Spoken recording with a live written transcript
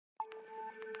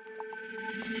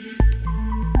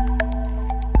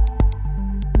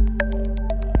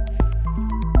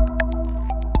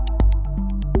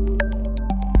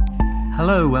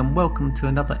Hello and welcome to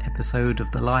another episode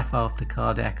of the Life After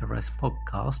Cardiac Arrest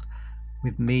podcast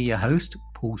with me, your host,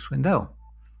 Paul Swindell.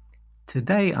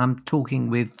 Today I'm talking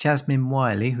with Jasmine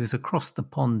Wiley, who's across the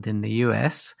pond in the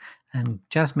US, and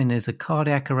Jasmine is a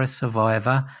cardiac arrest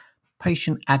survivor,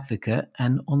 patient advocate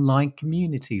and online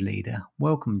community leader.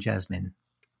 Welcome, Jasmine.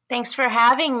 Thanks for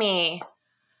having me.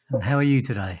 And how are you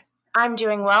today? I'm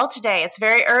doing well today. It's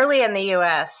very early in the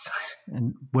US.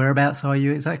 And whereabouts are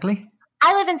you exactly?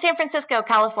 I live in San Francisco,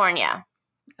 California.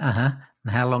 And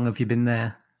how long have you been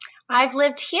there? I've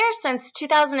lived here since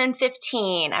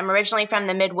 2015. I'm originally from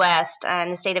the Midwest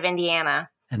in the state of Indiana.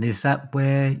 And is that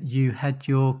where you had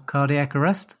your cardiac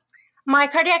arrest? My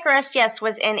cardiac arrest, yes,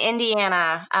 was in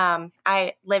Indiana.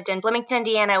 I lived in Bloomington,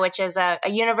 Indiana, which is a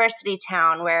university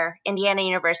town where Indiana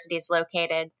University is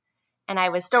located. And I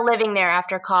was still living there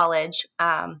after college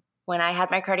when I had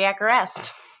my cardiac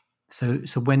arrest.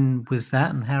 So when was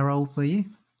that and how old were you?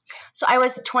 So I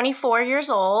was 24 years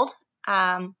old,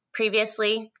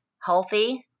 previously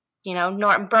healthy,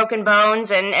 broken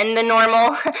bones and the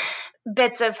normal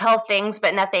bits of health things,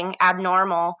 but nothing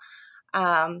abnormal.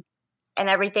 And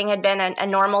everything had been a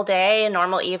normal day, a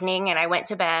normal evening, and I went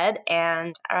to bed.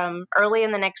 And early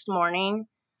in the next morning,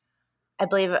 I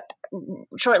believe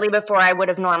shortly before I would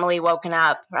have normally woken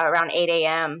up around 8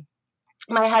 a.m.,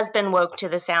 my husband woke to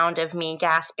the sound of me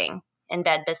gasping in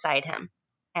bed beside him.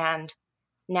 And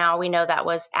now we know that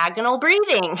was agonal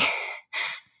breathing.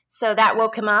 So that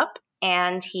woke him up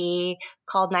and he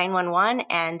called 911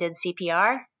 and did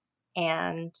CPR.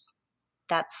 And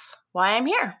that's why I'm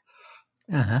here.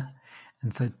 And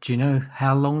so do you know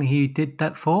how long he did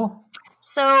that for?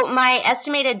 So my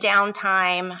estimated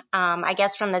downtime, I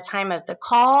guess from the time of the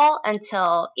call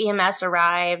until EMS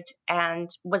arrived and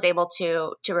was able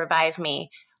to revive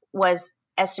me, was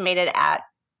estimated at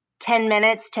 10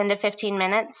 to 15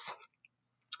 minutes.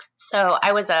 So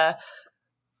I was a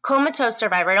comatose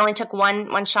survivor. It only took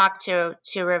one shock to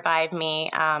revive me,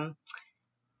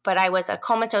 but I was a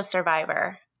comatose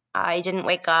survivor. I didn't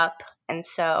wake up, and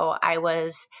so I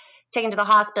was taken to the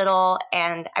hospital,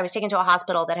 and I was taken to a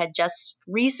hospital that had just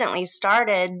recently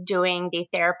started doing the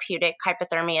therapeutic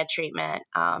hypothermia treatment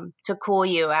to cool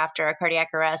you after a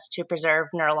cardiac arrest to preserve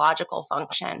neurological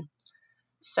function.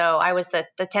 So I was the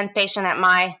 10th patient at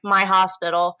my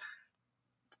hospital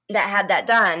that had that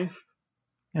done.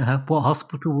 What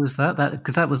hospital was that?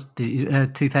 Because that was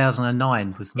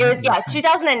 2009, wasn't it? It was,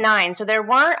 2009. So there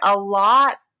weren't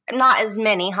not as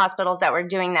many hospitals that were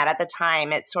doing that at the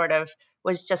time. It sort of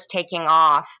was just taking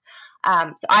off.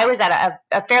 So I was at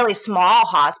a fairly small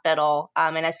hospital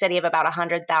in a city of about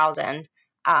 100,000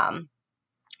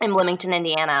 in Bloomington,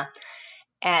 Indiana.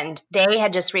 And they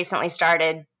had just recently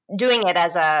started doing it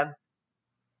as a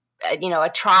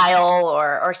trial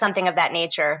or something of that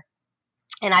nature.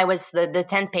 And I was the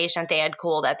 10th patient they had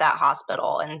cooled at that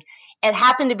hospital. And it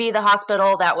happened to be the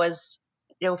hospital that was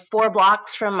 4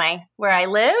 blocks from where I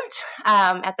lived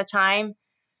at the time,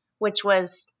 which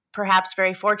was perhaps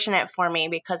very fortunate for me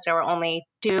because there were only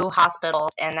 2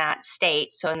 hospitals in that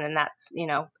state. So, and then that's,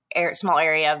 small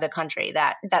area of the country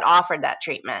that offered that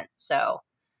treatment. So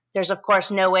there's of course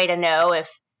no way to know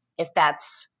if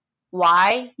that's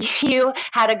why you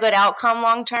had a good outcome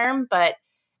long term, but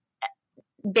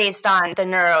based on the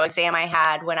neuro exam I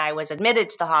had when I was admitted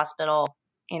to the hospital,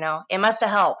 it must have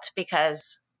helped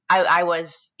because I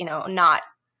was, not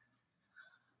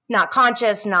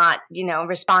conscious, not,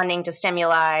 responding to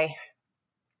stimuli,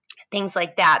 things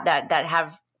like that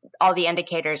have all the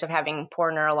indicators of having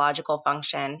poor neurological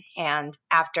function. And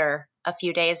after a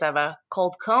few days of a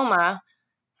cold coma,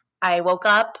 I woke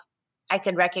up, I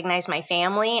could recognize my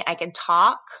family, I could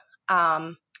talk.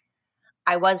 I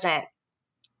wasn't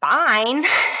fine.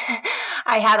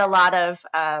 I had a lot of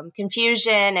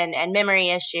confusion and memory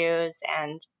issues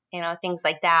and, things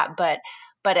like that. But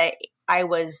they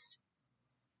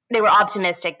were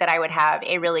optimistic that I would have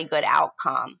a really good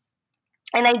outcome.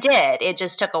 And I did. It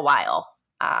just took a while.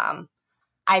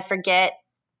 I forget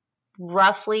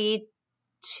roughly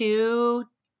 2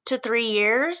 to 3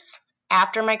 years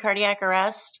after my cardiac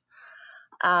arrest.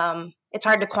 It's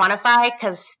hard to quantify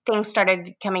because things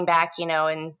started coming back,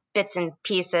 in bits and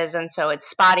pieces. And so it's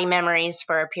spotty memories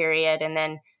for a period. And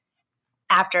then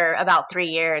after about 3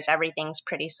 years, everything's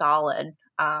pretty solid.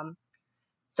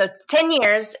 So 10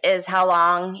 years is how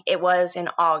long it was in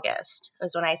August. It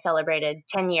was when I celebrated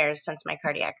 10 years since my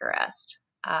cardiac arrest.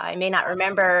 I may not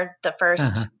remember the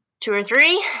first 2 or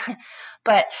 3,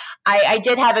 but I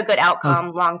did have a good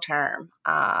outcome long term.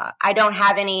 I don't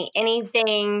have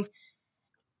anything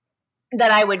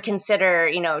that I would consider,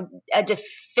 a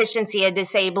deficiency, a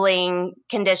disabling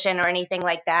condition or anything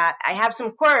like that. I have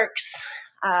some quirks,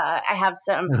 I have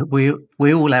some. We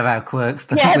all have our quirks,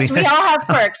 don't Yes, we? we all have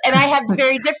quirks, and I have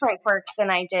very different quirks than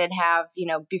I did have,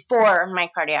 before my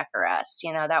cardiac arrest.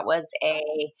 That was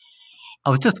I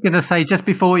was just going to say, just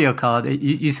before your card,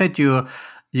 you said you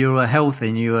were healthy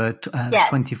and you were yes.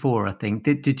 24, I think.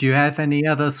 Did you have any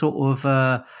other sort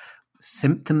of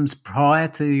symptoms prior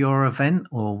to your event,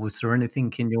 or was there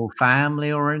anything in your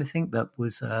family or anything that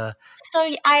was? So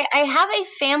I have a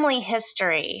family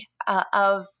history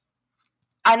of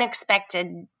unexpected,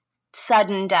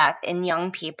 sudden death in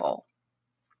young people.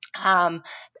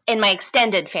 In my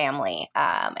extended family,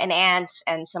 an aunt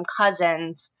and some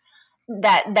cousins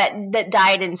that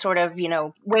died in sort of,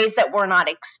 ways that were not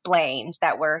explained,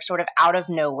 that were sort of out of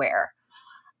nowhere.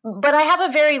 But I have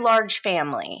a very large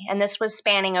family, and this was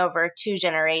spanning over 2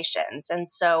 generations. And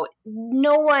so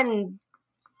no one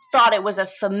thought it was a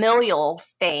familial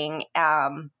thing.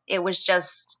 It was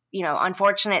just,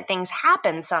 unfortunate things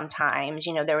happen sometimes.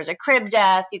 There was a crib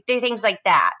death, things like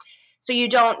that. So you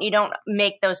don't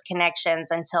make those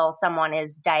connections until someone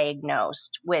is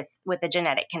diagnosed with a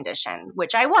genetic condition,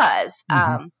 which I was.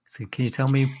 Mm-hmm. So can you tell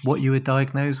me what you were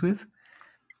diagnosed with?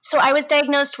 So I was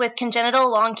diagnosed with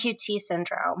congenital long QT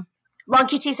syndrome. Long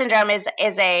QT syndrome is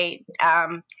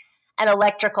an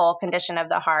electrical condition of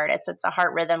the heart. It's a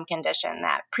heart rhythm condition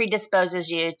that predisposes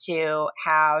you to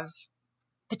have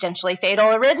potentially fatal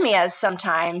arrhythmias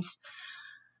sometimes.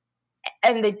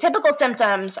 And the typical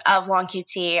symptoms of long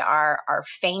QT are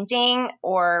fainting,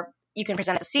 or you can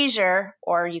present as a seizure,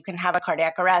 or you can have a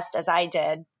cardiac arrest, as I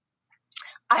did.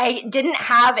 I didn't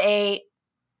have a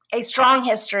strong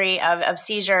history of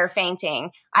seizure or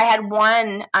fainting. I had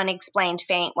one unexplained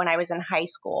faint when I was in high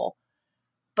school,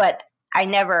 but I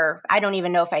don't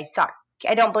even know if I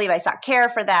don't believe I sought care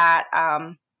for that.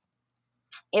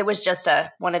 It was just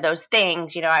one of those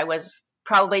things, I was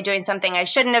probably doing something I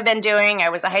shouldn't have been doing. I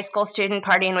was a high school student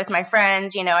partying with my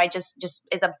friends. I just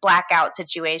it's a blackout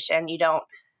situation. You don't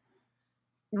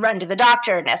run to the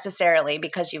doctor necessarily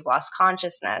because you've lost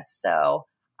consciousness. So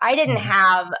I didn't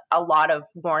have a lot of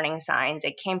warning signs.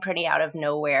 It came pretty out of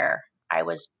nowhere. I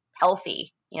was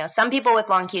healthy. Some people with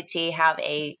long QT have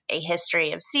a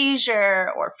history of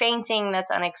seizure or fainting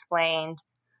that's unexplained,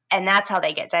 and that's how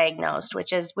they get diagnosed,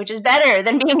 which is better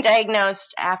than being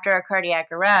diagnosed after a cardiac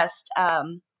arrest.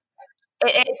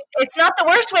 It's not the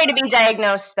worst way to be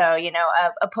diagnosed, though.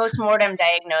 A postmortem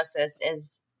diagnosis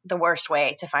is the worst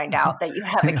way to find out that you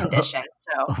have a condition.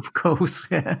 So, of course,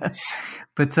 yeah.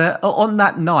 But on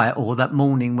that night or that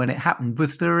morning when it happened,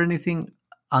 was there anything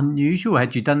unusual?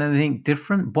 Had you done anything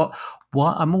different? What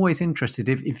I'm always interested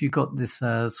if you got this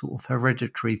sort of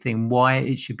hereditary thing, why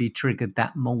it should be triggered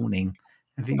that morning.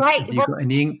 Have you got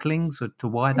any inklings to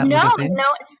why that would have been? No.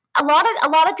 A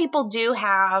lot of people do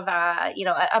have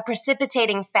a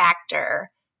precipitating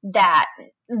factor that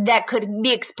could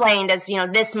be explained as,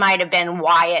 this might have been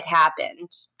why it happened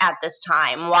at this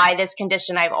time, why this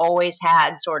condition I've always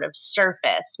had sort of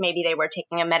surfaced. Maybe they were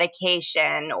taking a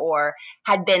medication or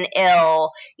had been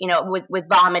ill, with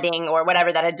vomiting or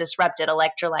whatever that had disrupted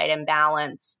electrolyte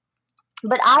imbalance.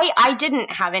 But I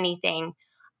didn't have anything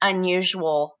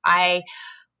unusual. It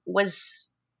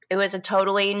was a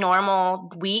totally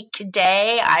normal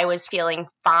weekday. I was feeling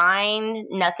fine.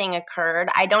 Nothing occurred.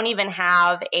 I don't even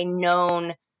have a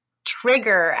known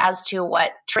trigger as to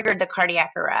what triggered the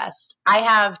cardiac arrest. I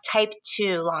have type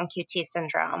 2 long QT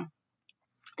syndrome.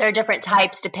 There are different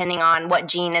types depending on what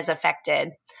gene is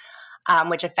affected,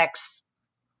 which affects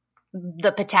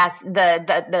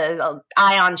the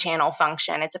ion channel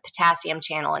function. It's a potassium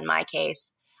channel in my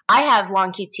case. I have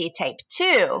long QT type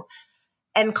 2.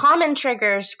 And common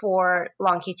triggers for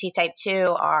long QT type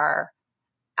 2 are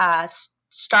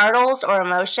startles or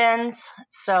emotions.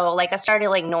 So like a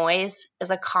startling noise is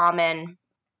a common,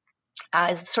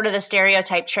 is sort of the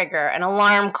stereotype trigger, an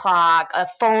alarm clock, a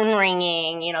phone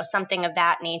ringing, something of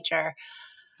that nature.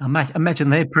 I imagine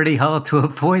they're pretty hard to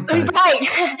avoid, though. Right.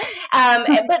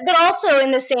 But also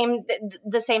in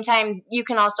the same time, you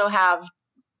can also have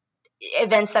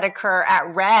events that occur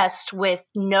at rest with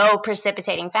no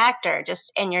precipitating factor,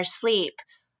 just in your sleep.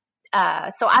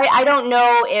 So I don't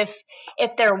know if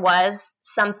there was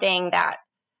something that,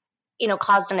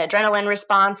 caused an adrenaline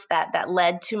response that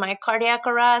led to my cardiac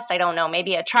arrest. I don't know.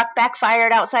 Maybe a truck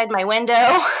backfired outside my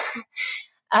window,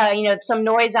 some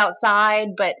noise outside,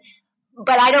 but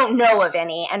I don't know of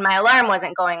any, and my alarm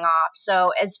wasn't going off.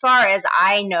 So as far as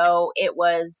I know, it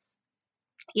was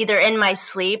either in my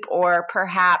sleep or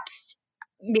perhaps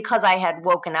because I had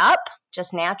woken up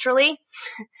just naturally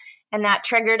and that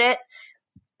triggered it.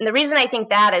 And the reason I think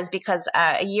that is because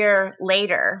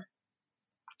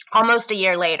almost a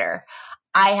year later,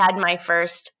 I had my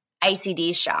first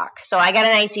ICD shock. So I got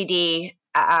an ICD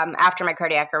after my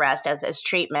cardiac arrest as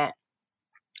treatment,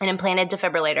 an implanted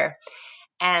defibrillator.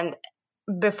 And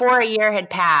before a year had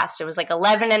passed, it was like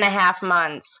 11 and a half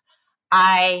months,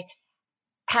 I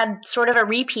had sort of a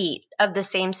repeat of the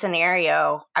same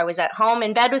scenario. I was at home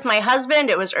in bed with my husband.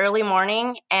 It was early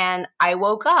morning, and I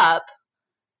woke up.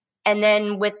 And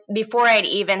then before I'd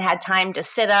even had time to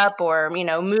sit up or,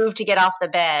 move to get off the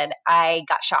bed, I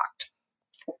got shocked.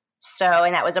 So,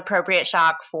 and that was appropriate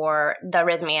shock for the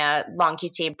arrhythmia. Long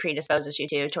QT predisposes you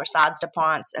to Torsades de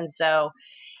Pointes. And so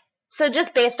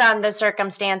just based on the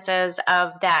circumstances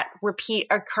of that repeat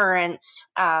occurrence,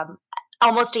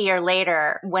 almost a year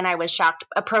later, when I was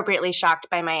appropriately shocked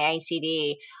by my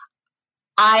ICD,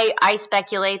 I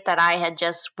speculate that I had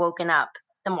just woken up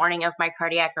the morning of my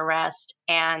cardiac arrest,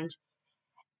 and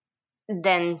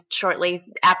then shortly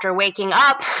after waking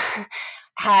up,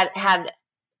 had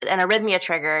an arrhythmia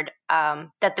triggered.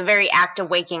 That the very act of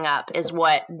waking up is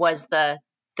what was the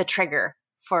trigger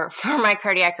for my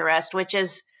cardiac arrest, which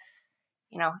is,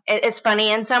 it's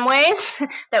funny in some ways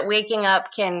that waking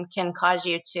up can cause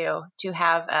you to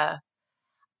have a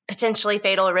potentially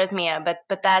fatal arrhythmia, but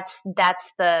that's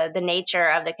the nature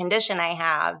of the condition I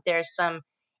have. There's some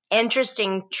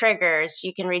interesting triggers.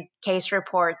 You can read case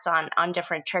reports on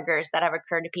different triggers that have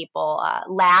occurred to people.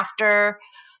 Laughter,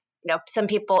 some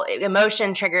people,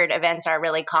 emotion triggered events are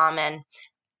really common.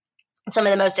 Some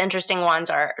of the most interesting ones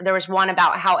there was one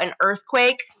about how an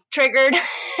earthquake triggered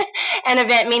an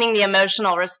event, meaning the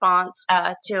emotional response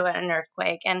to an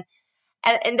earthquake. And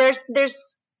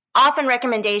there's often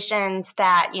recommendations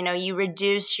that, you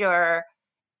reduce your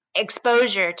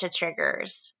exposure to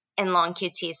triggers in long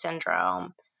QT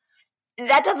syndrome.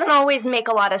 That doesn't always make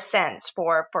a lot of sense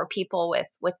for people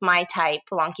with my type,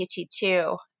 long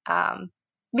QT2,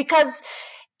 because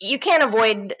you can't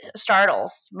avoid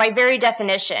startles by very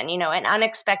definition. An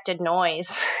unexpected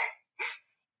noise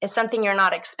is something you're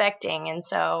not expecting. And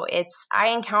so I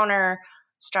encounter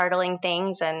startling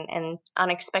things and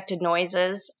unexpected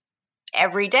noises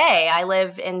every day. I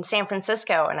live in San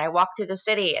Francisco, and I walk through the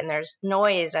city, and there's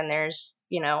noise, and there's,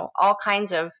 all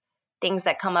kinds of things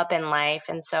that come up in life.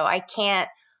 And so I can't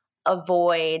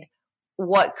avoid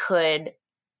what could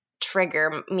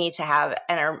trigger me to have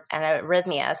an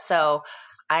arrhythmia. So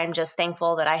I'm just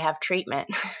thankful that I have treatment.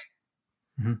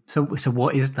 Mm-hmm. So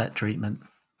what is that treatment?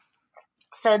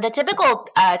 So the typical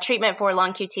treatment for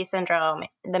long QT syndrome,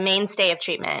 the mainstay of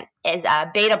treatment is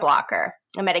a beta blocker,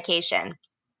 a medication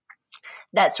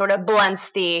that sort of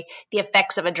blunts the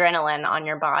effects of adrenaline on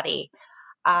your body.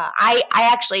 I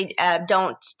actually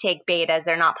don't take betas.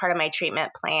 They're not part of my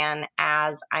treatment plan,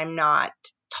 as I'm not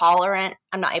tolerant.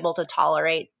 I'm not able to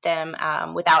tolerate them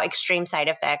without extreme side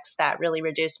effects that really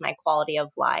reduce my quality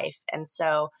of life. And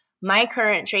so my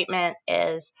current treatment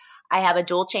is I have a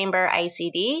dual chamber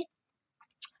ICD.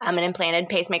 I'm an implanted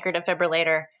pacemaker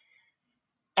defibrillator,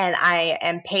 and I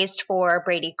am paced for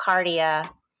bradycardia.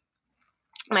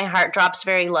 My heart drops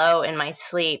very low in my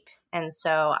sleep, and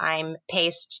so I'm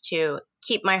paced to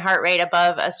keep my heart rate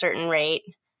above a certain rate,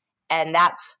 and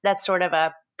that's sort of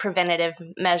a preventative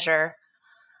measure,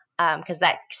 because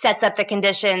that sets up the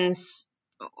conditions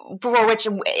for which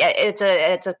it's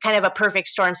a kind of a perfect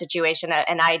storm situation.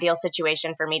 An ideal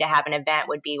situation for me to have an event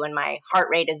would be when my heart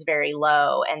rate is very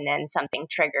low and then something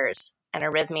triggers an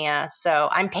arrhythmia. So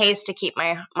I'm paced to keep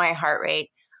my heart rate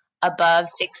above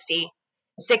 60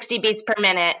 beats per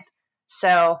minute.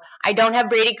 So I don't have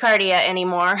bradycardia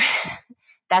anymore.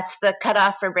 That's the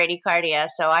cutoff for bradycardia.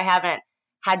 So I haven't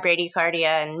had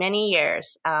bradycardia in many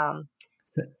years.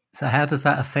 So how does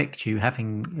that affect you,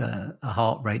 having a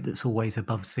heart rate that's always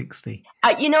above 60?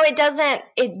 It doesn't.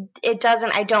 It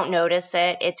doesn't. I don't notice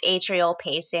it. It's atrial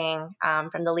pacing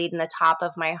from the lead in the top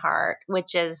of my heart,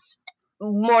 which is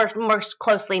more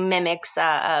closely mimics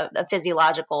a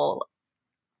physiological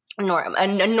a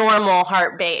normal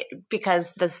heart rate,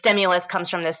 because the stimulus comes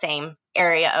from the same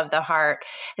area of the heart.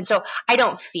 And so I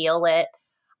don't feel it.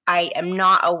 I am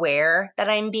not aware that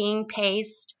I'm being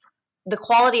paced. The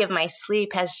quality of my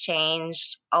sleep has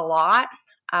changed a lot.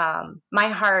 My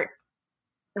heart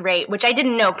rate, which I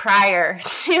didn't know prior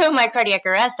to my cardiac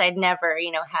arrest, I'd never,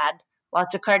 had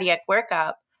lots of cardiac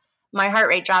workup. My heart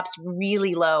rate drops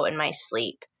really low in my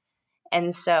sleep.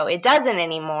 And so it doesn't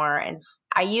anymore.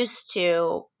 I used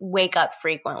to wake up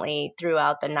frequently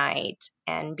throughout the night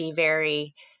and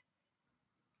be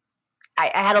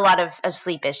I had a lot of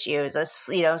sleep issues,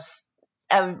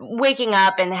 of waking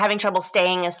up and having trouble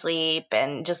staying asleep,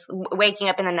 and just waking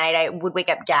up in the night. I would wake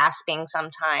up gasping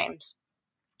sometimes.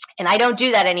 And I don't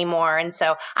do that anymore. And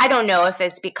so I don't know if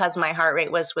it's because my heart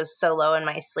rate was so low in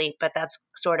my sleep, but that's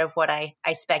sort of what I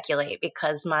speculate,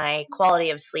 because my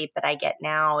quality of sleep that I get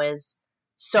now is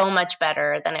so much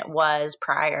better than it was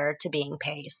prior to being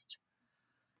paced.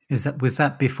 Was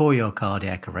that before your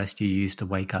cardiac arrest? You used to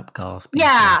wake up gasping?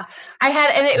 Yeah, I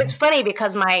had, and it was funny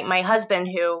because my husband,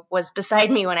 who was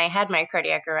beside me when I had my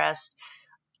cardiac arrest,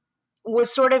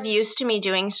 was sort of used to me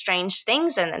doing strange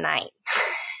things in the night.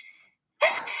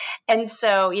 And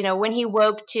so, when he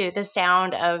woke to the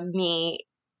sound of me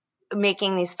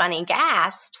making these funny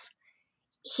gasps,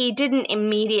 he didn't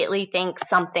immediately think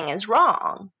something is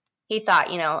wrong. He thought,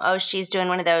 oh, she's doing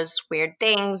one of those weird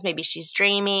things. Maybe she's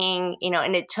dreaming,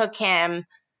 and it took him,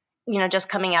 just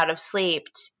coming out of sleep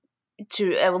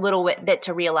to a little bit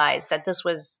to realize that this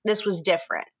was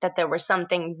different, that there was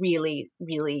something really,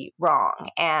 really wrong.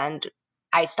 And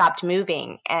I stopped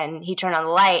moving, and he turned on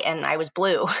the light, and I was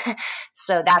blue.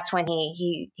 So that's when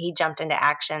he jumped into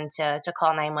action to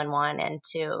call 911 and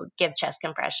to give chest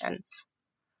compressions.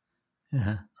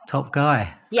 Top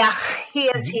guy. Yeah, he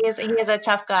is a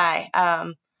tough guy.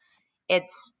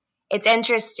 It's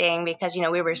interesting because,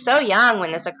 we were so young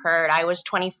when this occurred. I was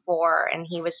 24 and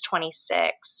he was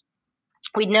 26.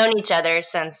 We'd known each other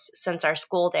since our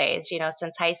school days,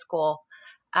 since high school.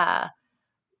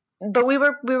 But we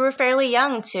were fairly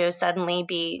young to suddenly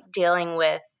be dealing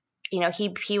with,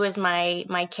 he was my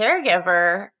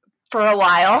caregiver for a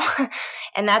while.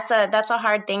 And that's a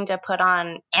hard thing to put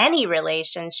on any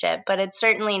relationship, but it's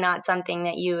certainly not something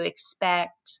that you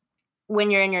expect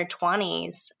when you're in your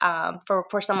 20s,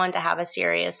 for someone to have a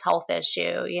serious health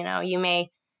issue. You may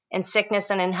in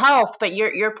sickness and in health, but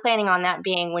you're planning on that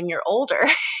being when you're older.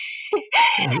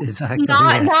 Exactly.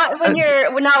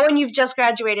 Not when you've just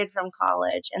graduated from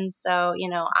college. And so,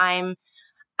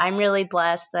 I'm really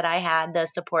blessed that I had the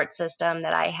support system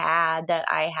that I had, that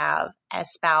I have a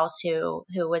spouse who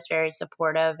was very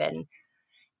supportive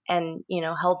and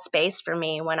held space for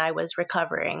me when I was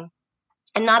recovering.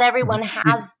 And not everyone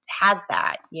has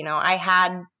that. I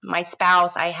had my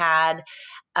spouse, I had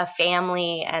a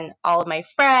family and all of my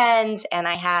friends, and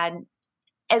I had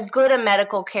as good a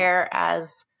medical care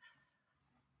as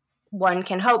one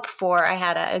can hope for. I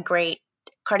had a great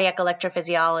cardiac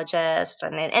electrophysiologist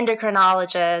and an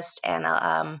endocrinologist and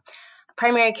a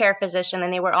primary care physician,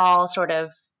 and they were all sort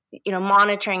of,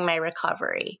 monitoring my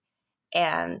recovery.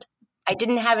 And I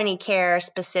didn't have any care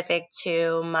specific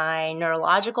to my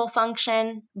neurological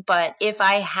function, but if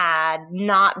I had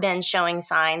not been showing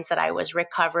signs that I was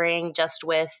recovering just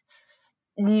with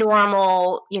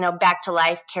normal, back to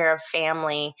life care of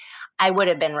family, I would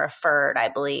have been referred, I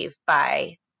believe,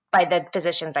 by the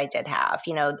physicians I did have.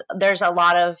 There's a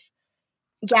lot of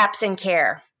gaps in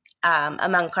care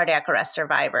among cardiac arrest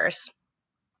survivors.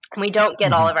 We don't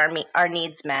get all of our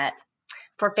needs met.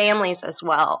 For families as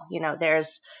well,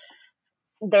 there's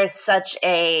such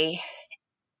a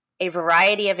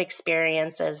variety of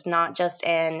experiences, not just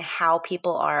in how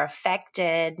people are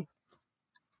affected,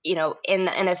 in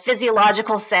a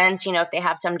physiological sense, if they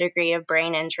have some degree of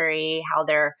brain injury, how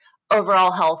their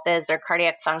overall health is, their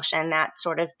cardiac function, that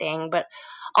sort of thing, but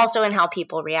also in how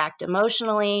people react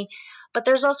emotionally. But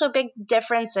there's also big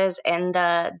differences in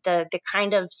the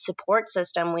kind of support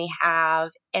system we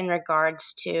have in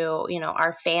regards to,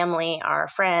 our family, our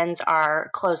friends, our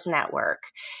close network.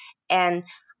 And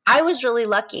I was really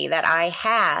lucky that I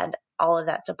had all of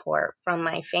that support from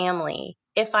my family.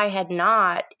 If I had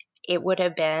not, it would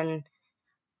have been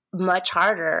much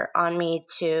harder on me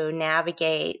to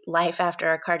navigate life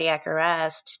after a cardiac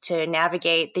arrest, to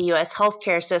navigate the U.S.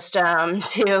 healthcare system,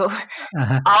 to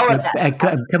all of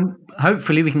that.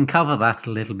 Hopefully we can cover that a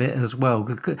little bit as well,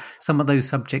 some of those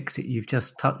subjects that you've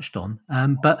just touched on.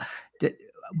 But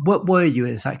what were you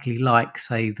exactly like,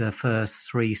 say, the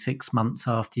first 3-6 months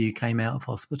after you came out of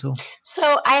hospital? So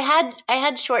I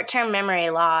had short-term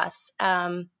memory loss.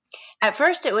 At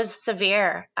first, it was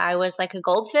severe. I was like a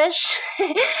goldfish.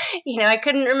 I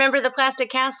couldn't remember the plastic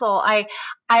castle. I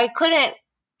couldn't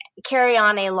carry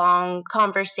on a long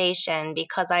conversation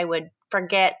because I would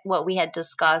forget what we had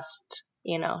discussed,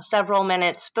 several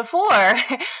minutes before.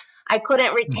 I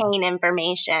couldn't retain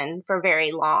information for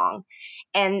very long.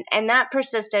 And that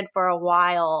persisted for a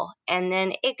while. And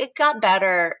then it got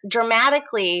better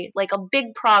dramatically, like a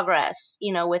big progress,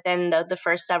 within the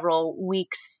first several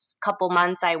weeks, couple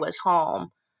months I was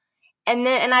home. And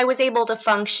I was able to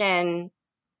function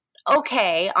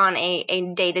okay on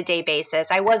a day-to-day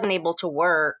basis. I wasn't able to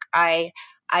work. I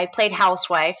played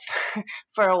housewife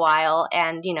for a while,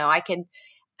 and,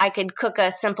 I could cook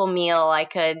a simple meal. I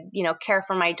could, care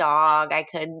for my dog. I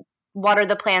could water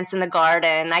the plants in the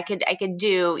garden. I could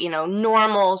do,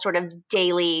 normal sort of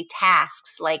daily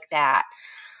tasks like that.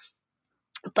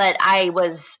 But I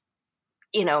was,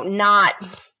 not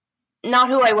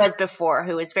who I was before,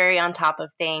 who was very on top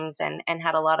of things and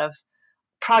had a lot of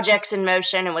projects in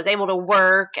motion and was able to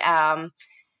work. And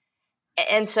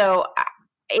so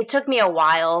it took me a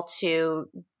while to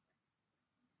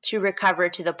recover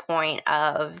to the point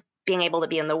of being able to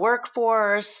be in the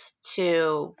workforce,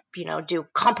 to, do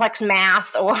complex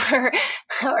math or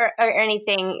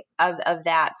anything of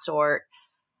that sort.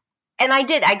 And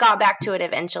I got back to it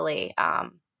eventually.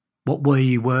 What were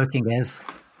you working as?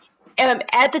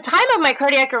 At the time of my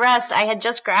cardiac arrest, I had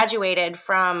just graduated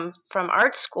from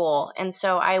art school. And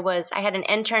so I had an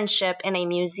internship in a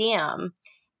museum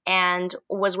and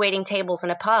was waiting tables in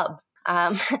a pub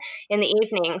in the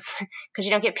evenings because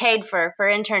you don't get paid for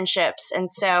internships. And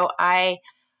so I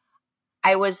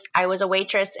was a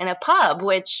waitress in a pub,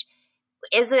 which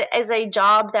is a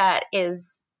job that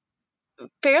is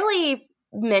fairly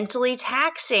mentally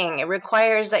taxing. It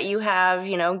requires that you have,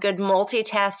 good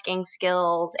multitasking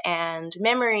skills and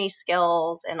memory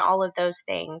skills and all of those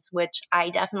things, which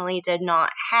I definitely did not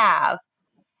have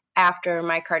after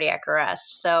my cardiac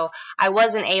arrest. So I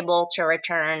wasn't able to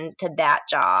return to that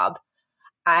job.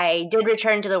 I did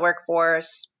return to the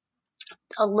workforce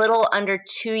a little under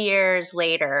 2 years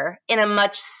later in a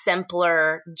much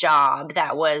simpler job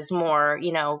that was more,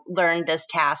 learn this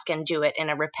task and do it in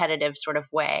a repetitive sort of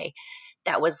way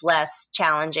that was less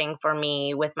challenging for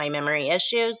me with my memory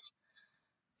issues.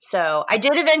 So I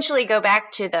did eventually go back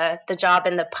to the job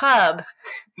in the pub,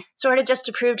 sort of just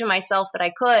to prove to myself that I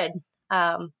could.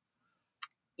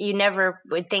 You never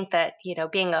would think that,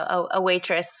 being a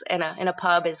waitress in a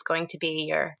pub is going to be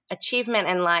your achievement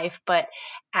in life. But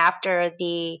after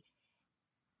the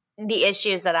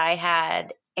issues that I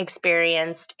had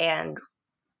experienced and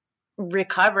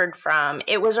recovered from,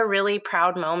 it was a really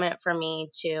proud moment for me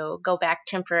to go back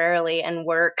temporarily and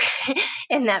work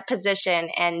in that position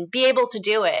and be able to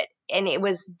do it. And it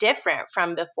was different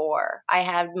from before.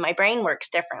 My brain works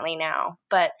differently now,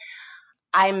 but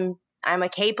I'm a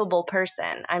capable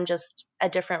person. I'm just a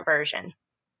different version.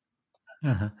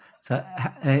 Uh-huh. So,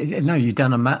 no, you've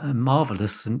done a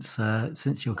marvelous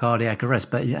since your cardiac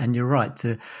arrest. And you're right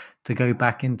to go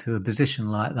back into a position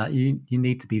like that. You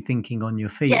need to be thinking on your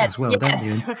feet as well, don't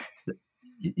you?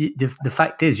 And the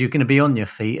fact is, you're going to be on your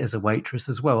feet as a waitress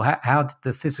as well. How did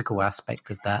the physical aspect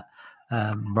of that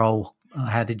role?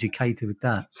 How did you cater with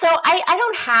that? So I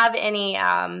don't have any.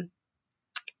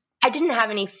 I didn't have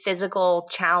any physical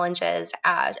challenges.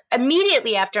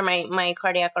 Immediately after my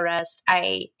cardiac arrest,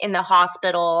 in the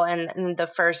hospital and in the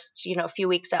first, few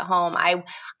weeks at home, I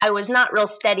was not real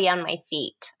steady on my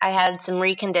feet. I had some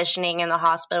reconditioning in the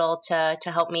hospital to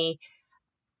help me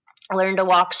learn to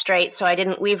walk straight so I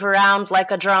didn't weave around like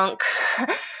a drunk.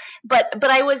 But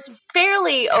I was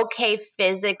fairly okay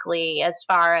physically as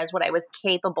far as what I was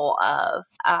capable of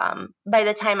by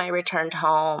the time I returned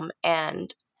home.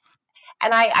 And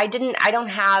I don't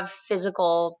have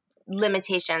physical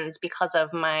limitations because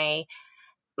of my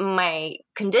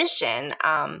condition.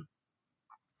 By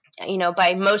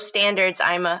most standards,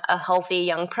 I'm a healthy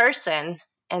young person.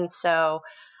 And so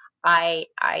I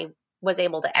was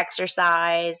able to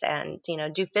exercise and,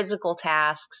 do physical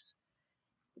tasks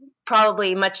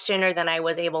probably much sooner than I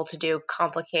was able to do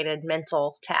complicated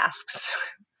mental tasks.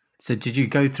 So did you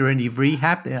go through any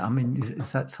rehab? I mean,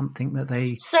 is that something that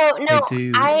they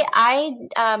do? I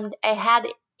had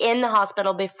in the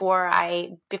hospital before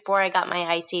I got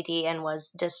my ICD and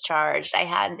was discharged. I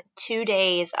had 2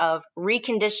 days of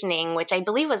reconditioning, which I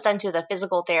believe was done through the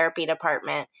physical therapy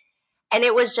department. And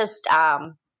it was just,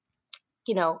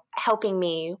 helping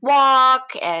me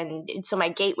walk, and so my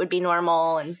gait would be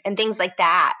normal and things like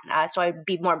that. So I'd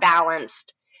be more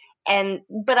balanced.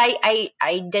 But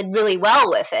I did really well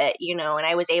with it, and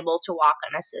I was able to walk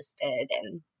unassisted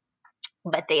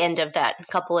at the end of that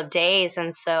couple of days.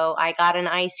 And so I got an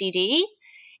ICD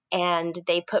and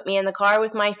they put me in the car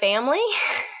with my family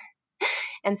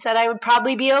and said I would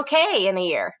probably be okay in a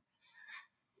year.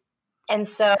 And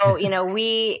so,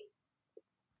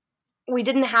 we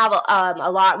didn't have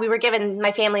a lot.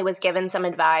 My family was given some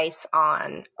advice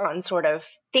on sort of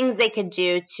things they could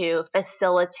do to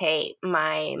facilitate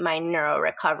my neuro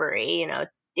recovery,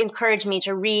 encourage me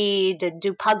to read, to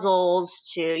do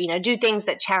puzzles, to, do things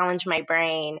that challenge my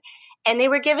brain. And they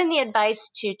were given the advice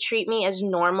to treat me as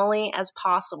normally as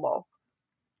possible,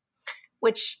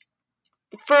 which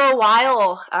for a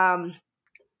while,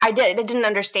 I didn't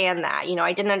understand that.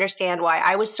 I didn't understand why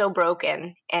I was so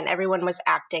broken and everyone was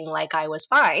acting like I was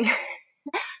fine.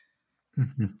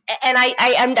 Mhm. And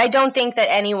I don't think that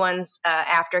anyone's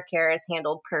aftercare is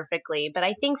handled perfectly, but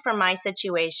I think for my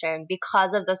situation,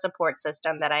 because of the support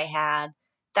system that I had,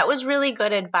 that was really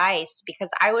good advice because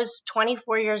I was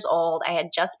 24 years old. I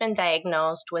had just been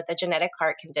diagnosed with a genetic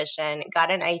heart condition,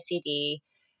 got an ICD,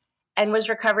 and was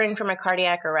recovering from a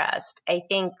cardiac arrest. I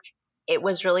think it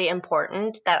was really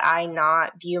important that I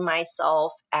not view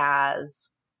myself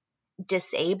as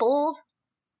disabled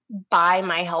by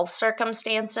my health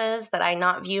circumstances, that I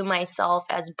not view myself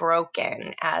as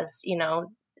broken, as,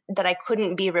 that I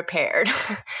couldn't be repaired.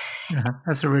 Yeah,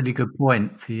 that's a really good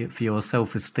point for your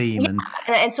self-esteem. Yeah.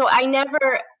 And And so I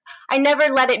never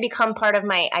let it become part of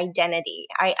my identity.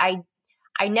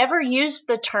 I never used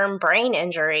the term brain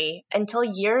injury until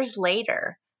years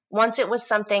later, once it was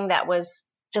something that was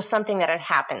just something that had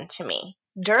happened to me.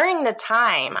 During the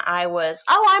time, I was,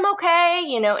 oh, I'm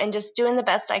okay, and just doing the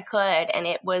best I could. And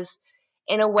it was,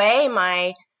 in a way,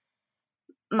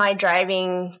 my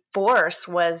driving force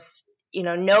was,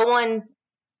 no one,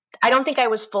 I don't think I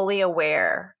was fully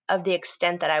aware of the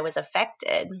extent that I was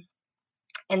affected.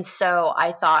 And so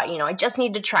I thought, I just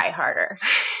need to try harder.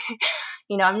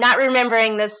 I'm not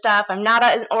remembering this stuff. I'm not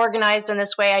organized in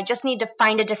this way. I just need to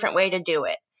find a different way to do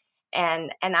it.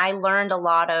 And I learned a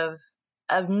lot of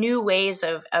new ways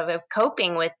of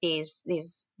coping with these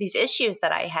issues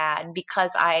that I had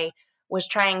because I was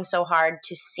trying so hard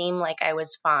to seem like I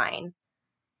was fine.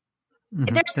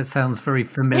 that sounds very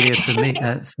familiar to me,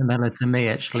 similar to me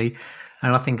actually.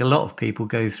 And I think a lot of people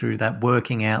go through that,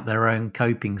 working out their own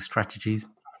coping strategies,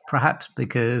 perhaps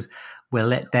because we're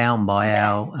let down by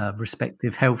our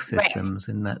respective health Right. systems,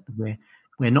 in that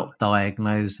we're not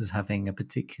diagnosed as having a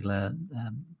particular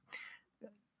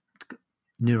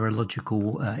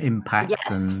neurological impact,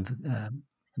 Yes. and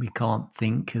we can't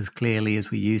think as clearly as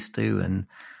we used to. And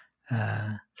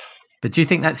but do you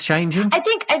think that's changing? I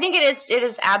think it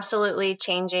is absolutely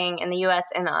changing in the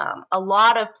U.S. and a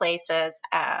lot of places.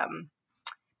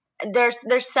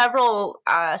 There's several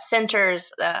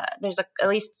centers. There's at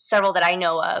least several that I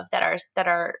know of that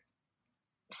are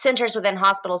centers within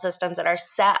hospital systems that are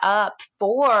set up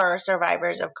for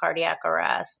survivors of cardiac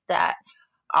arrest, that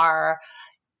are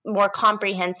more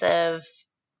comprehensive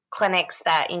clinics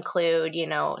that include,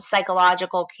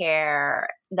 psychological care,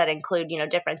 that include,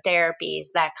 different therapies,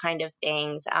 that kind of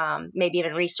things, maybe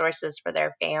even resources for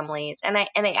their families. And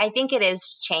I think it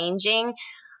is changing.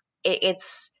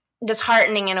 It's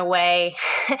disheartening in a way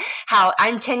how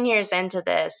I'm 10 years into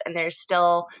this and there's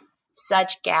still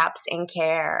such gaps in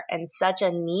care and such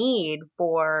a need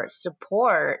for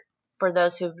support for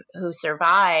those who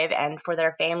survive and for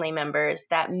their family members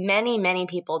that many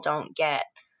people don't get.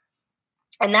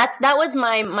 And that was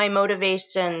my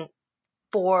motivation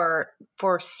for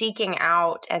seeking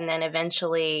out and then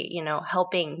eventually,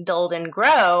 helping build and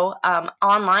grow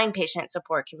online patient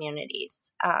support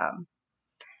communities.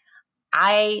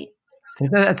 I So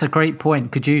that's a great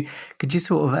point. Could you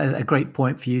sort of, a great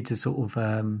point for you to sort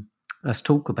of let's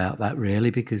talk about that really,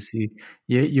 because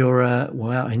you're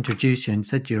well, I introduced you and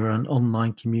said you're an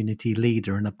online community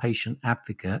leader and a patient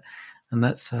advocate, and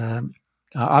that's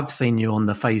I've seen you on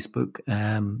the Facebook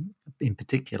in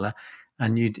particular,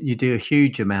 and you do a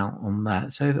huge amount on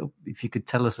that. So if you could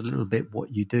tell us a little bit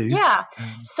what you do. Yeah.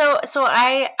 So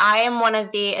I am one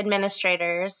of the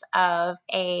administrators of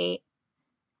a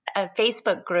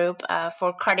Facebook group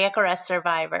for cardiac arrest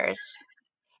survivors,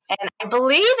 and I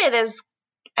believe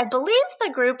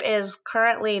the group is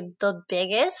currently the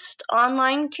biggest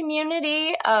online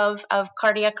community of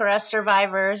cardiac arrest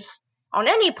survivors on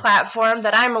any platform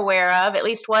that I'm aware of. At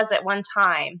least was at one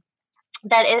time.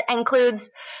 That it includes,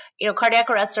 cardiac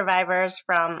arrest survivors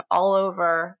from all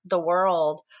over the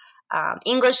world.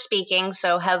 English speaking,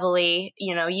 so heavily,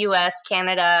 US,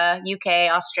 Canada,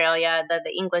 UK, Australia,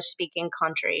 the English speaking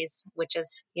countries, which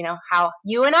is, how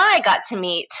you and I got to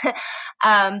meet.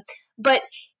 But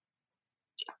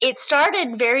it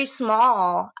started very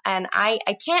small, and I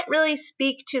can't really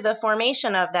speak to the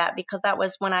formation of that because that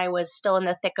was when I was still in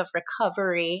the thick of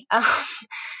recovery.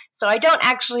 So I don't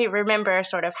actually remember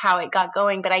sort of how it got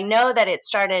going, but I know that it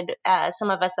started some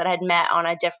of us that had met on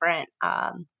a different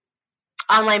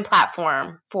online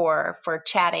platform for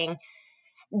chatting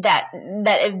that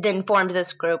then formed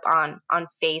this group on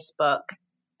Facebook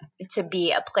to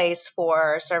be a place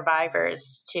for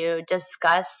survivors to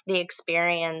discuss the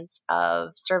experience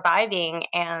of surviving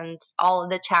and all of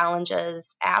the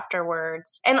challenges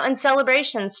afterwards, and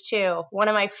celebrations too. One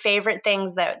of my favorite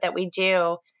things that we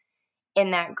do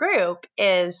in that group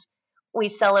is we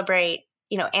celebrate,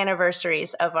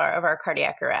 anniversaries of our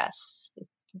cardiac arrests.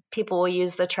 People will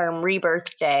use the term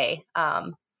rebirth day.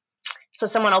 So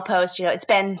someone will post, it's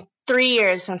been 3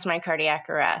 years since my cardiac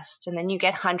arrest. And then you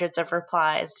get hundreds of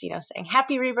replies, saying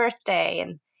happy rebirthday.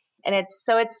 And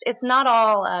it's not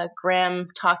all grim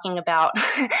talking about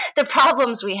the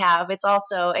problems we have. It's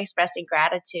also expressing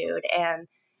gratitude and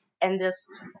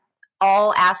this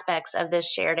all aspects of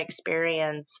this shared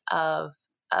experience of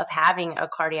having a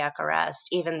cardiac arrest,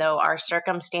 even though our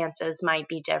circumstances might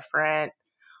be different,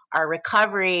 our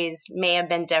recoveries may have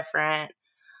been different,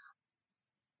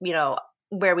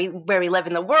 where we live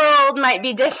in the world might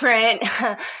be different.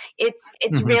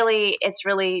 It's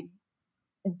really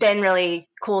been really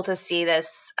cool to see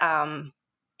this.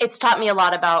 It's taught me a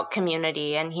lot about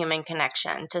community and human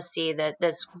connection, to see that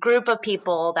this group of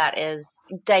people that is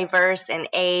diverse in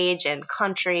age and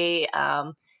country,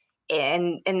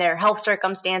 in their health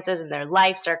circumstances and their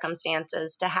life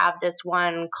circumstances, to have this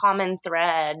one common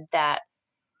thread that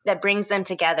brings them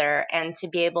together, and to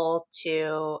be able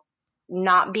to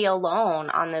not be alone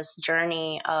on this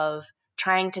journey of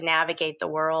trying to navigate the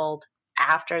world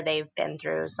after they've been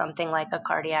through something like a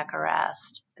cardiac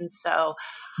arrest. And so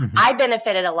I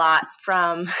benefited a lot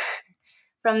from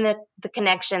the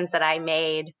connections that I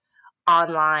made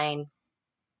online.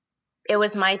 It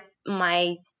was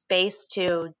my space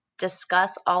to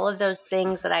discuss all of those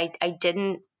things that I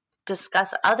didn't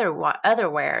discuss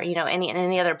otherwhere, in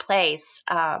any other place.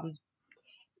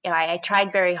 I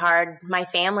tried very hard. My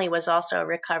family was also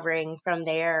recovering from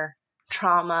their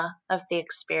trauma of the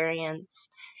experience.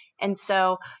 And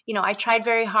so, I tried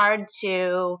very hard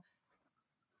to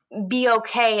be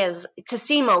okay, to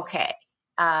seem okay,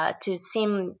 to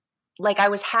seem like I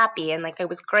was happy and like I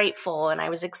was grateful and I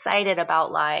was excited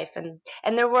about life.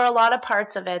 And there were a lot of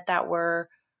parts of it that were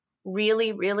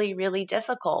really, really, really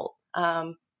difficult.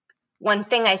 One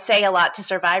thing I say a lot to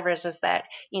survivors is that,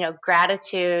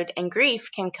 gratitude and grief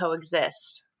can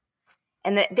coexist.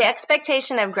 And the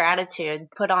expectation of gratitude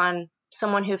put on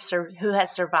someone who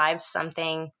has survived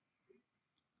something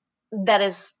that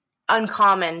is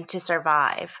uncommon to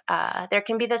survive. There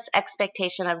can be this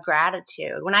expectation of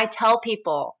gratitude. When I tell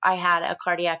people I had a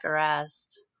cardiac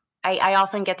arrest, I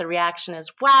often get the reaction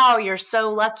is, wow, you're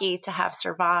so lucky to have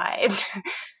survived,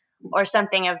 or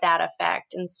something of that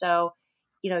effect. And so,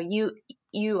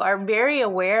 you are very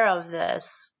aware of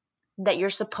this, that you're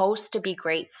supposed to be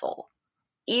grateful,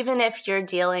 even if you're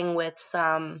dealing with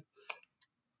some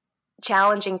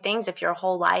challenging things, if your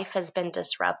whole life has been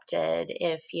disrupted,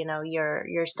 if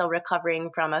you're still recovering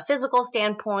from a physical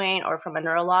standpoint or from a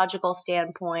neurological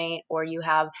standpoint, or you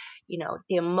have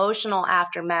the emotional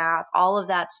aftermath, all of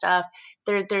that stuff,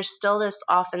 there's still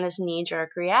often this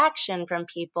knee-jerk reaction from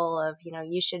people of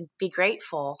you should be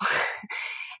grateful.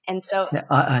 And so yeah,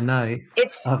 I know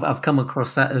I've come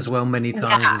across that as well many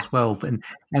times as well.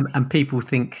 And people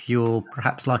think you're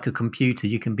perhaps like a computer.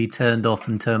 You can be turned off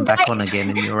and turned back on again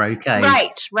and you're okay.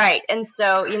 Right. And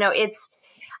so,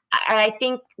 I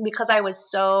think because I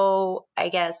was so, I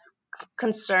guess,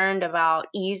 concerned about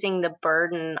easing the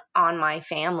burden on my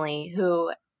family,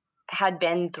 who had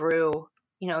been through,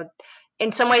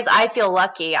 in some ways I feel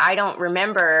lucky. I don't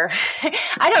remember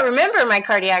my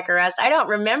cardiac arrest. I don't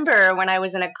remember when I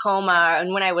was in a coma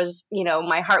and when I was,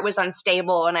 my heart was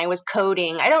unstable and I was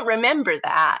coding. I don't remember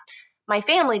that. My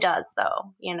family does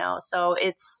though, so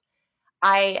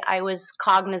I was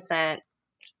cognizant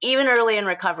even early in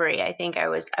recovery. I think I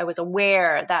was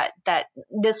aware that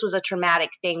this was a traumatic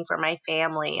thing for my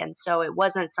family. And so it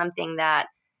wasn't something that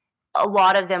a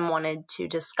lot of them wanted to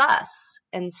discuss.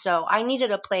 And so I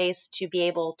needed a place to be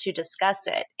able to discuss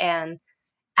it. And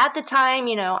at the time,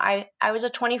 I was a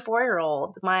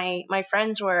 24-year-old. My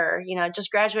friends were, just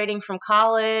graduating from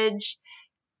college.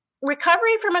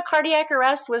 Recovery from a cardiac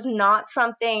arrest was not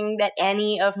something that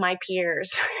any of my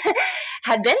peers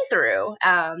had been through.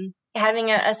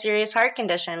 Having a serious heart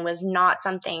condition was not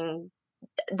something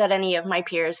that any of my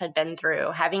peers had been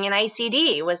through. Having an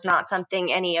ICD was not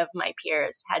something any of my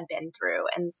peers had been through.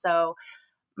 And so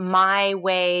my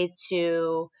way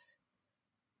to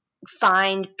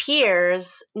find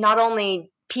peers, not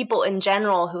only people in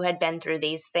general who had been through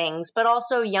these things, but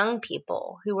also young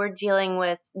people who were dealing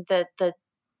with the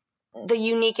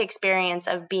unique experience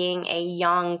of being a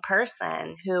young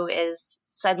person who is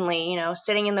suddenly,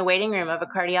 sitting in the waiting room of a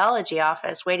cardiology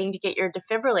office waiting to get your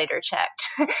defibrillator checked.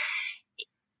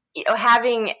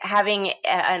 Having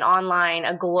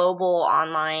a global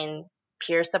online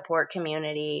peer support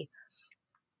community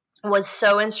was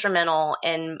so instrumental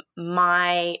in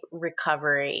my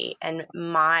recovery and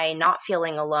my not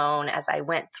feeling alone as I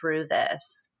went through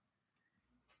this.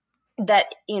 That,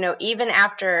 even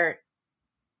after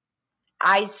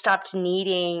I stopped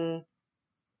needing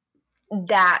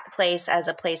that place as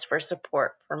a place for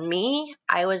support for me,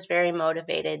 I was very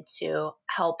motivated to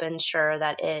help ensure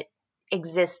that it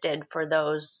existed for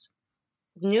those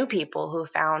new people who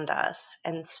found us.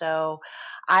 And so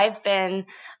I've been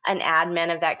an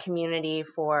admin of that community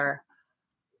for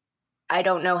I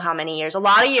don't know how many years, a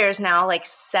lot of years now, like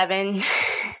 7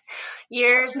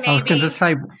 years I was going to maybe.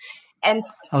 say, And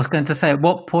at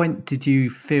what point did you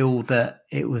feel that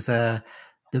it was the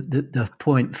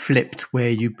point flipped where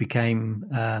you became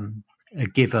a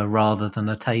giver rather than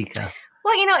a taker?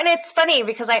 well, and it's funny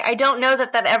because I don't know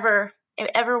that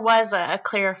it ever was a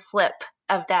clear flip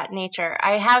of that nature.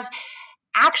 I have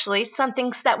actually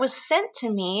something that was sent to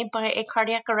me by a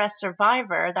cardiac arrest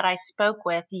survivor that I spoke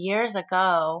with years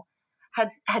ago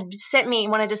had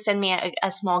wanted to send me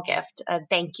a small gift, a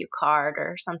thank you card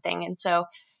or something. And so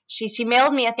she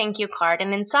mailed me a thank you card,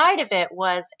 and inside of it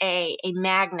was a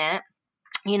magnet,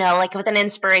 like with an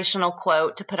inspirational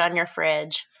quote to put on your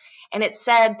fridge. And it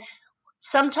said,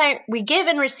 sometimes we give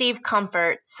and receive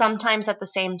comfort, sometimes at the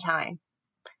same time.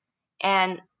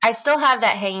 And I still have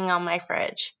that hanging on my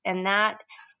fridge. And that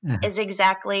is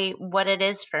exactly what it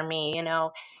is for me.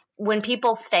 When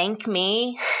people thank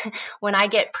me, when I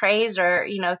get praise or,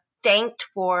 thanked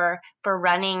for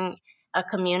running a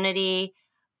community,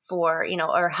 for,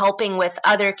 or helping with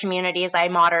other communities. I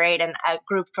moderate a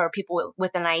group for people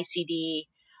with an ICD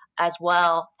as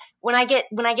well. When I get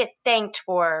thanked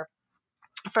for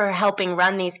helping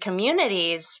run these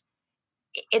communities,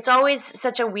 it's always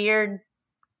such a weird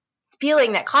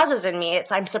feeling that causes in me.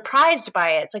 I'm surprised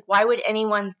by it. It's like, why would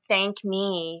anyone thank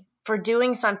me for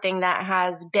doing something that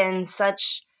has been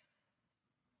such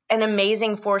an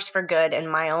amazing force for good in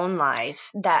my own life,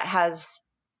 that has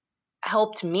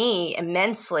helped me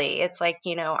immensely? It's like,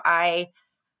 it's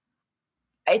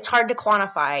hard to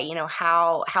quantify,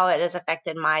 how it has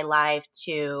affected my life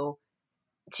to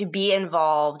be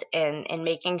involved in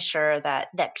making sure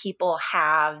that people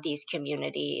have these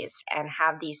communities and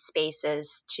have these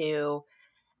spaces to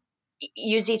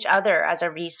use each other as a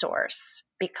resource,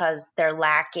 because they're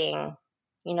lacking,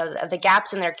 the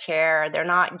gaps in their care. They're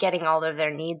not getting all of their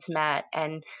needs met.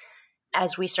 And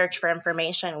as we search for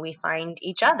information, we find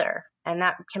each other. And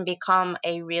that can become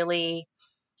a really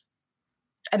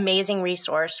amazing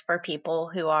resource for people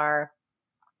who are,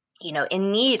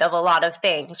 in need of a lot of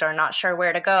things or not sure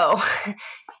where to go.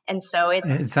 And so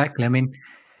Exactly. I mean,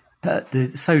 the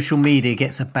social media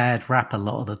gets a bad rap a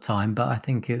lot of the time, but I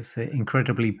think it's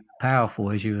incredibly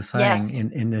powerful, as you were saying, yes.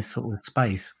 in this sort of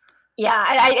space. Yeah,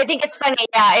 I think it's funny.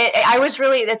 Yeah,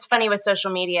 it's funny with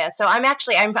social media. So I'm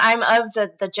of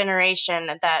the generation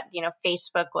that,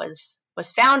 Facebook was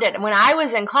founded. When I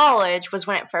was in college was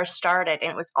when it first started,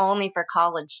 and it was only for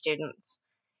college students.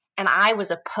 And I was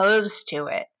opposed to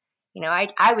it.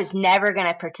 I was never going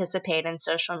to participate in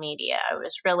social media. I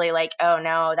was really like, oh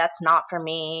no, that's not for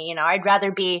me. I'd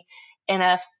rather be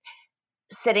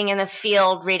sitting in the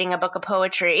field reading a book of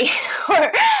poetry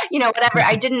or, whatever.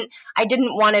 I didn't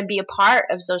want to be a part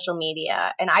of social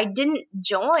media. And I didn't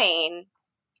join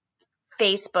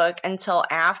Facebook until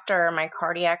after my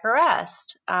cardiac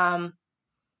arrest. I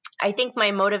think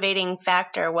my motivating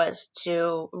factor was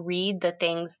to read the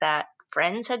things that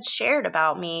friends had shared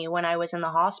about me when I was in the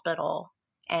hospital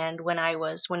and when I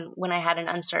had an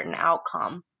uncertain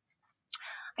outcome.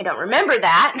 I don't remember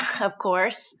that, of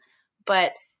course,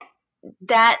 but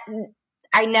that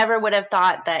I never would have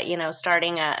thought that,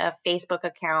 starting a Facebook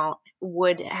account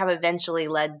would have eventually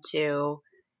led to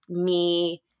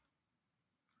me,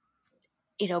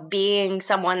 being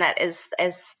someone that is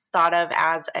thought of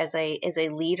as a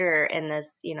leader in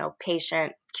this,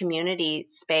 patient community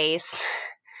space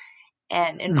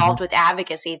and involved with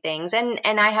advocacy things. And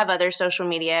I have other social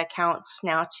media accounts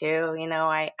now too.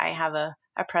 I have a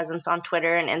presence on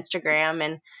Twitter and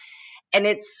Instagram, and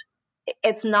it's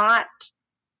not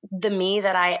the me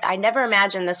that I never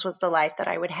imagined this was the life that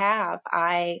I would have.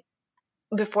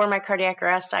 Before my cardiac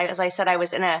arrest, as I said, I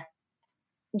was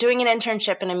doing an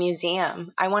internship in a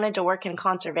museum. I wanted to work in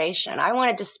conservation. I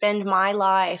wanted to spend my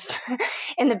life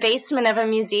in the basement of a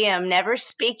museum, never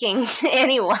speaking to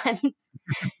anyone.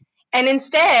 And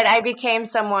instead, I became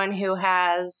someone who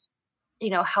has,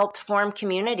 helped form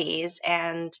communities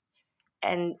and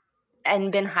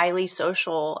been highly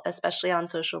social, especially on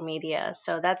social media.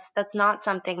 So that's not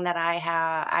something that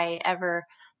I ever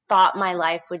thought my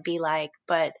life would be like,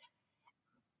 but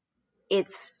it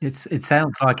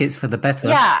sounds like it's for the better.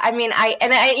 Yeah, I mean,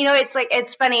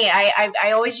 it's funny.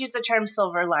 I always use the term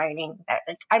silver lining.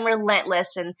 I'm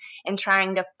relentless in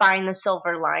trying to find the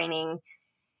silver lining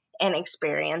in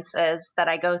experiences that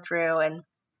I go through, and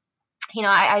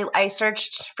I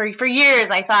searched for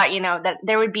years. I thought, that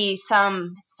there would be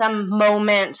some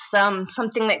moment,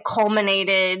 something that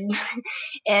culminated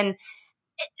and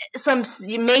some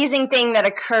amazing thing that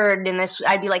occurred in this.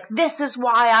 I'd be like, this is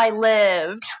why I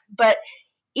lived. But,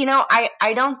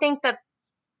 I don't think that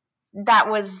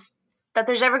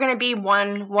there's ever going to be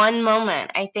one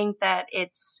moment. I think that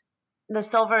it's the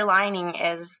silver lining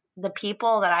is the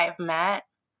people that I've met.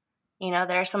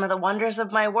 They're some of the wonders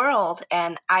of my world,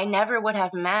 and I never would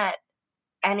have met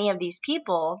any of these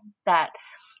people that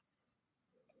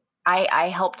I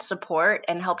helped support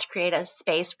and helped create a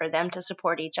space for them to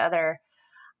support each other.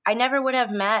 I never would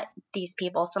have met these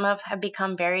people. Some have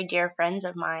become very dear friends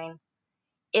of mine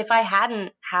if I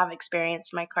hadn't have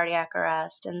experienced my cardiac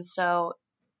arrest. And so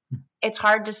it's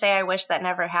hard to say I wish that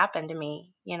never happened to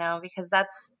me, because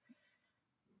that's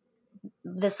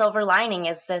the silver lining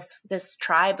is this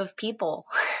tribe of people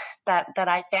that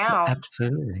I found.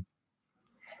 Absolutely.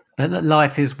 But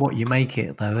life is what you make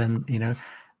it, though. And,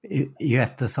 you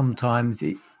have to sometimes,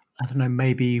 I don't know,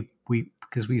 maybe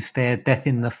because we stare death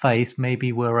in the face,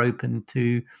 maybe we're open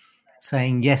to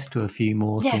saying yes to a few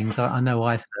more things. I know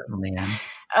I certainly am.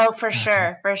 Oh, for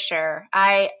sure.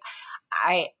 I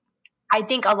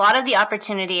think a lot of the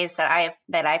opportunities that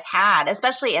I've had,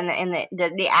 especially in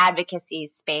the advocacy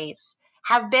space,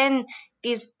 have been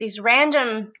these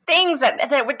random things that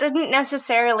didn't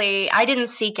necessarily, I didn't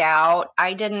seek out,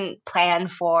 I didn't plan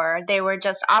for. They were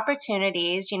just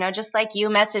opportunities, just like you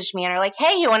messaged me and are like,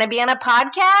 hey, you want to be on a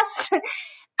podcast?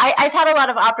 I've had a lot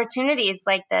of opportunities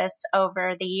like this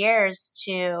over the years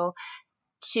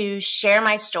to share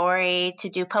my story, to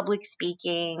do public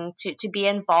speaking, to be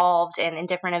involved in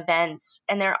different events.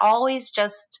 And they're always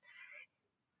just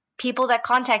people that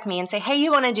contact me and say, hey,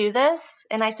 you want to do this?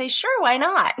 And I say, sure, why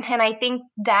not? And I think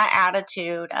that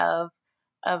attitude of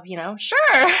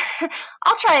sure,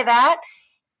 I'll try that,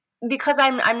 because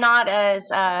I'm not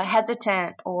as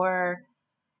hesitant or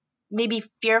maybe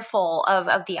fearful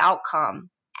of the outcome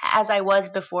as I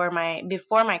was before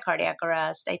my cardiac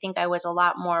arrest. I think I was a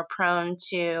lot more prone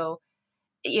to,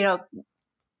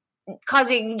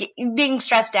 being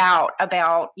stressed out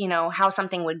about, how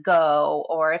something would go,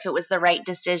 or if it was the right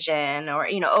decision, or,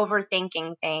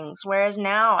 overthinking things. Whereas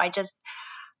now I just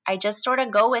sort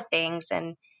of go with things.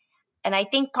 And I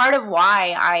think part of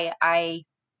why I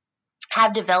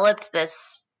have developed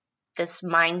this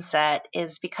mindset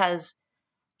is because,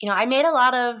 I made a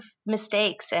lot of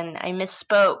mistakes and I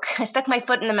misspoke. I stuck my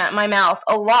foot in my mouth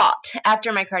a lot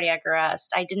after my cardiac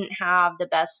arrest. I didn't have the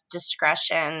best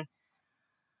discretion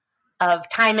of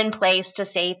time and place to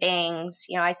say things.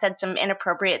 I said some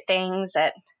inappropriate things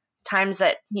at times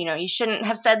that, you shouldn't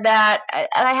have said that.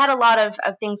 And I had a lot of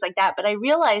things like that, but I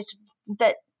realized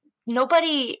that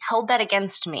nobody held that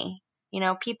against me.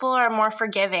 People are more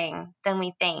forgiving than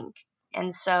we think.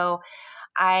 And so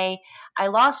I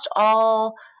lost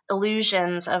all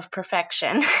illusions of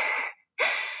perfection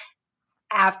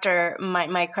after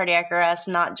my cardiac arrest,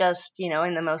 not just,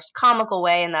 in the most comical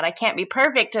way, and that I can't be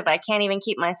perfect if I can't even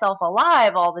keep myself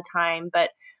alive all the time, but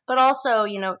also,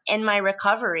 in my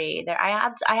recovery there, I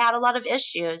had a lot of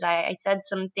issues. I said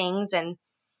some things and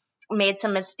made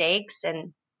some mistakes,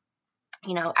 and,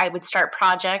 I would start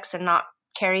projects and not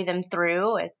carry them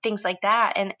through and things like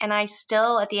that. And I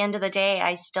still, at the end of the day,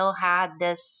 I still had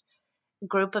this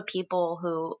group of people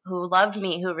who loved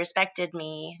me, who respected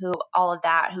me, who all of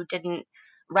that, who didn't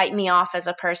write me off as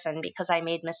a person because I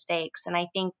made mistakes. And I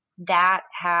think that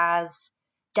has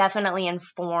definitely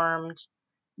informed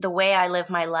the way I live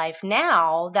my life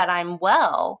now that I'm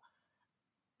well.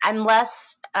 I'm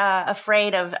less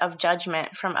afraid of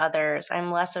judgment from others.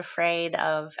 I'm less afraid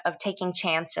of taking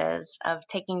chances, of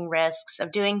taking risks,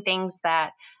 of doing things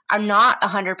that I'm not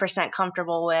 100%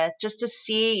 comfortable with, just to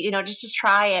see, just to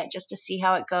try it, just to see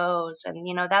how it goes. And,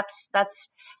 that's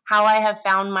how I have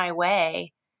found my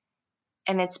way.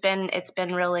 And it's been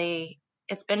really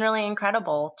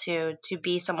incredible to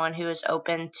be someone who is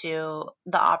open to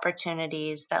the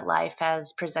opportunities that life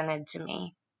has presented to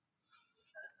me.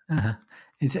 Uh-huh.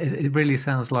 It really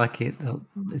sounds like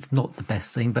it's not the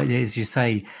best thing, but as you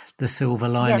say, the silver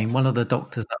lining. Yes. One of the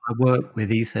doctors that I work with,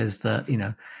 he says that,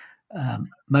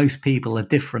 most people are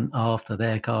different after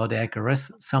their cardiac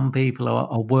arrest. Some people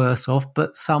are worse off,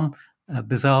 but some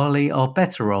bizarrely are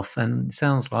better off. And it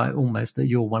sounds like almost that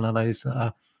you're one of those that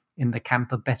are in the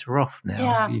camp of better off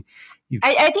now. Yeah.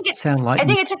 I think it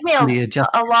took me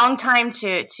a long time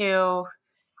to,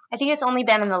 I think it's only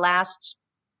been in the last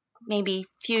maybe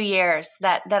few years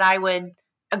that I would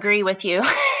agree with you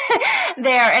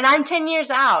there. And I'm 10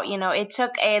 years out. It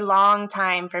took a long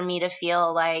time for me to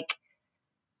feel like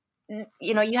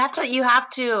you have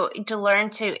to learn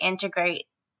to integrate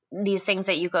these things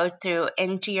that you go through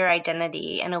into your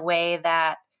identity in a way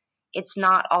that it's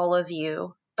not all of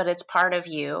you, but it's part of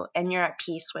you, and you're at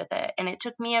peace with it. And it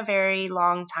took me a very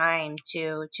long time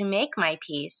to make my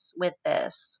peace with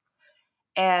this.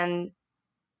 And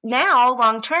now,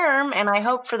 long term, and I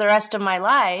hope for the rest of my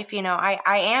life, I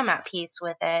am at peace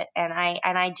with it, and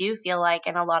I do feel like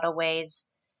in a lot of ways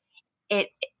it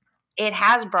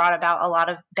has brought about a lot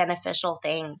of beneficial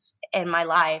things in my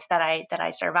life, that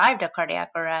I survived a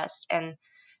cardiac arrest and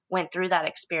went through that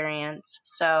experience.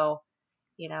 So,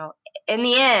 in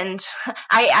the end,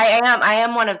 I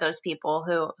am one of those people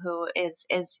who is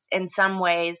in some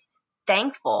ways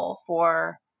thankful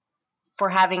for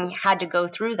having had to go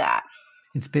through that.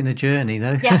 It's been a journey,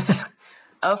 though. Yes.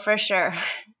 Oh, for sure.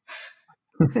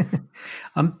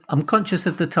 I'm conscious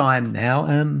of the time now.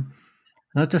 And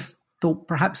I just thought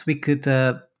perhaps we could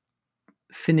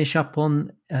finish up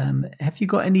on, have you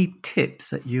got any tips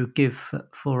that you give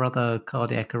for other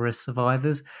cardiac arrest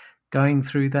survivors going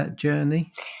through that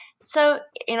journey? So,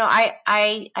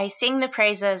 I sing the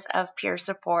praises of peer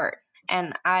support,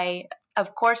 and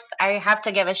of course, I have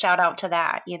to give a shout out to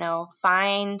that.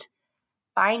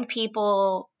 Find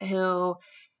people who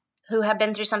have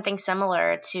been through something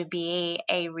similar to be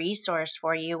a resource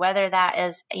for you, whether that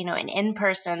is, an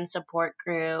in-person support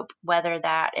group, whether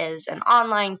that is an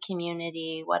online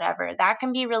community, whatever. That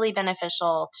can be really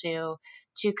beneficial to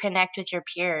connect with your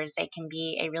peers. They can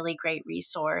be a really great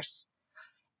resource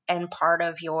and part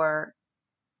of your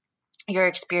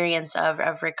experience of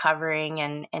recovering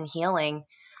and healing.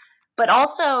 But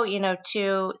also,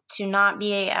 to not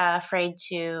be afraid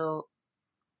to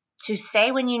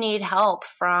say when you need help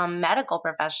from medical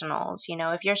professionals.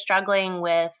 If you're struggling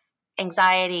with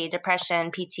anxiety,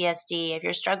 depression, PTSD, if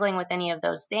you're struggling with any of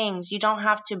those things, you don't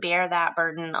have to bear that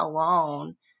burden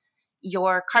alone.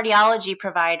 Your cardiology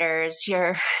providers,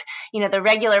 the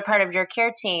regular part of your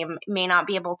care team may not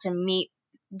be able to meet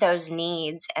those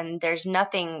needs. And there's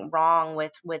nothing wrong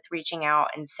with reaching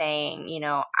out and saying,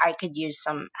 I could use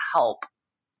some help,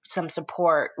 some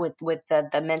support with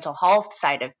the mental health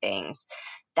side of things.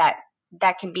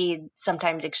 That can be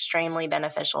sometimes extremely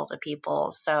beneficial to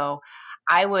people. So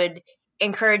I would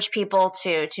encourage people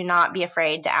to not be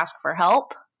afraid to ask for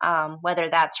help, whether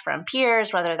that's from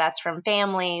peers, whether that's from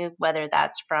family, whether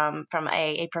that's from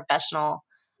a professional,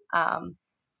 a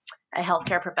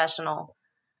healthcare professional.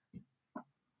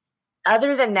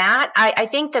 Other than that, I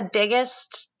think the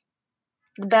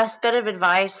best bit of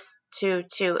advice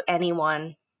to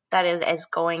anyone that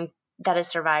has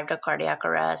survived a cardiac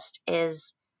arrest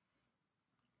is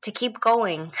to keep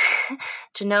going,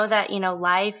 to know that,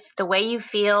 life, the way you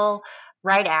feel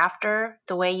right after,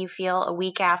 the way you feel a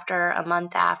week after, a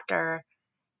month after,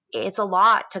 it's a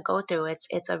lot to go through.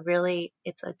 There's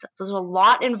a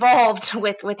lot involved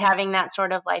with having that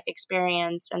sort of life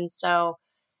experience. And so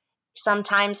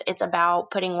sometimes it's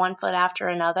about putting one foot after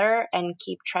another and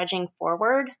keep trudging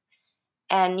forward.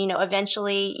 And,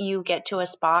 eventually you get to a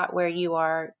spot where you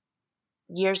are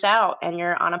years out and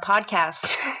you're on a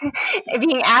podcast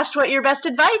being asked what your best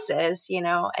advice is,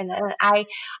 and then I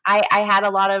had a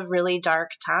lot of really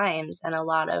dark times, and a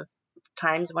lot of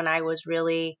times when I was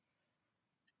really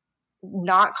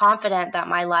not confident that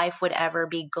my life would ever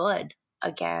be good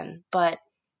again. But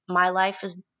my life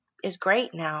is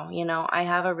great now. I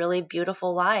have a really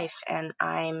beautiful life, and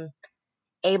I'm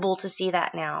able to see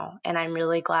that now. And I'm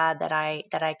really glad that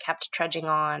I kept trudging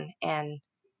on and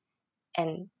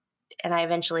I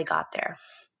eventually got there.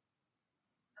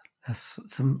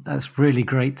 That's really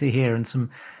great to hear, and some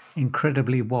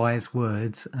incredibly wise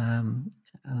words. And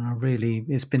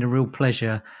it's been a real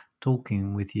pleasure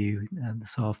talking with you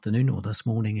this afternoon, or this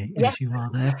morning, as you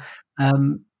are there.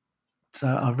 So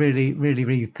I really, really,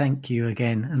 really thank you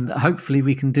again. And hopefully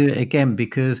we can do it again,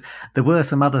 because there were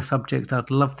some other subjects I'd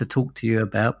love to talk to you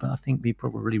about, but I think we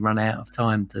probably run out of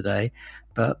time today.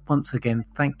 But once again,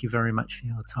 thank you very much for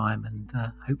your time, and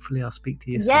hopefully I'll speak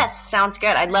to you soon. Yes, sounds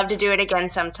good. I'd love to do it again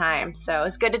sometime. So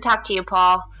it's good to talk to you,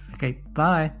 Paul. Okay,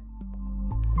 bye.